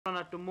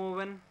runner to move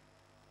in.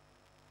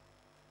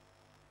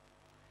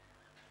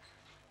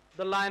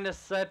 The line is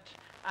set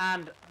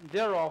and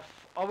they're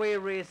off. Away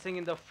racing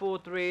in the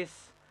fourth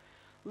race.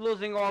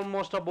 Losing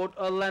almost about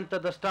a length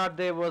at the start.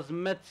 There was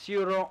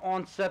Mitsuro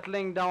on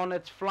settling down.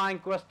 It's Flying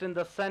Quest in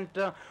the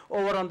center.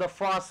 Over on the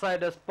far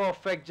side is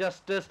Perfect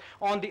Justice.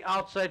 On the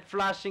outside,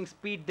 flashing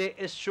speed, there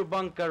is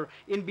Shubhankar.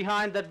 In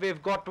behind that,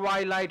 we've got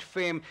Twilight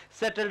Fame.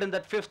 Settled in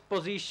that fifth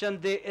position,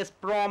 there is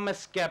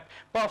Promise Kept.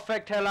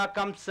 Perfect Hella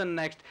comes in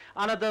next.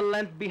 Another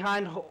length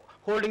behind,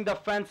 holding the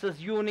fence is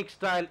Unique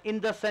Style. In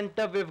the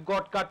center we've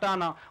got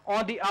Katana.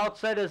 On the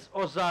outside is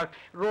Ozark.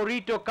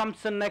 Rorito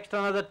comes in next,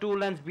 another 2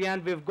 lengths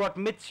behind. We've got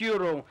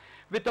Mitsuro.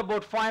 With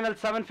about final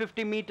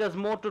 750 meters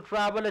more to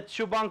travel, it's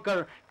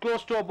Shubhankar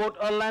close to about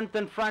a length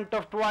in front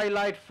of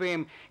Twilight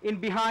Fame. In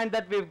behind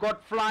that we've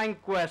got Flying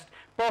Quest.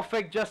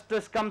 Perfect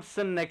Justice comes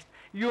in next.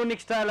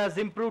 Unique Style has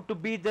improved to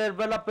be there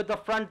well up with the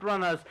front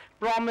runners.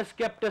 Promise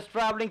Kept is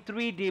traveling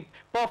 3 deep.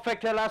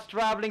 Perfect Hellas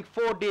traveling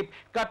 4 deep.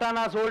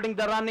 Katana's holding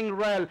the running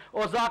rail.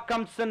 Ozark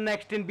comes in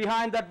next. In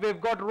behind that we've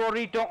got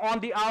Rorito. On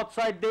the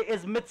outside there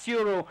is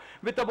Mitsuro.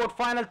 With about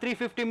final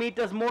 350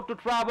 meters more to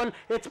travel,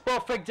 it's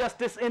Perfect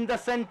Justice in the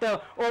center.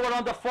 Over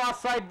on the far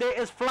side there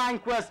is Flying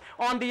Quest.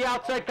 On the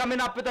outside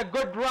coming up with a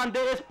good run,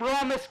 there is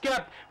Promise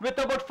Kept. With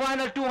about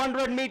final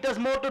 200 meters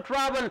more to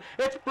travel,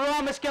 it's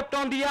Promise Kept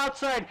on the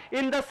outside.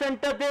 In the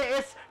center there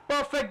is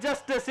Perfect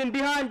Justice. In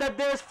behind that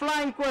there is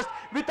Flying Quest.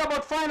 With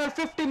about final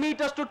 50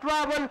 meters to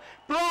travel,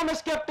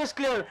 Promise Kept is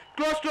clear.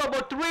 Close to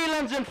about 3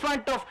 lengths in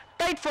front of.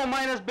 Tight for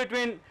minus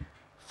between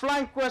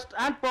Flying Quest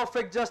and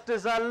Perfect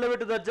Justice. I'll leave it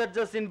to the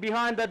judges. In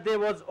behind that there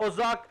was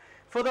Ozark.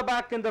 Further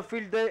back in the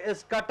field there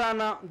is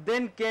Katana.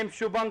 Then came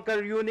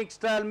Shubhankar, Unique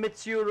Style,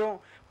 Mitsuro,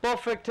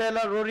 Perfect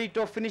Hella,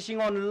 Rorito. Finishing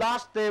on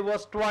last there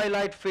was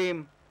Twilight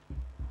Fame.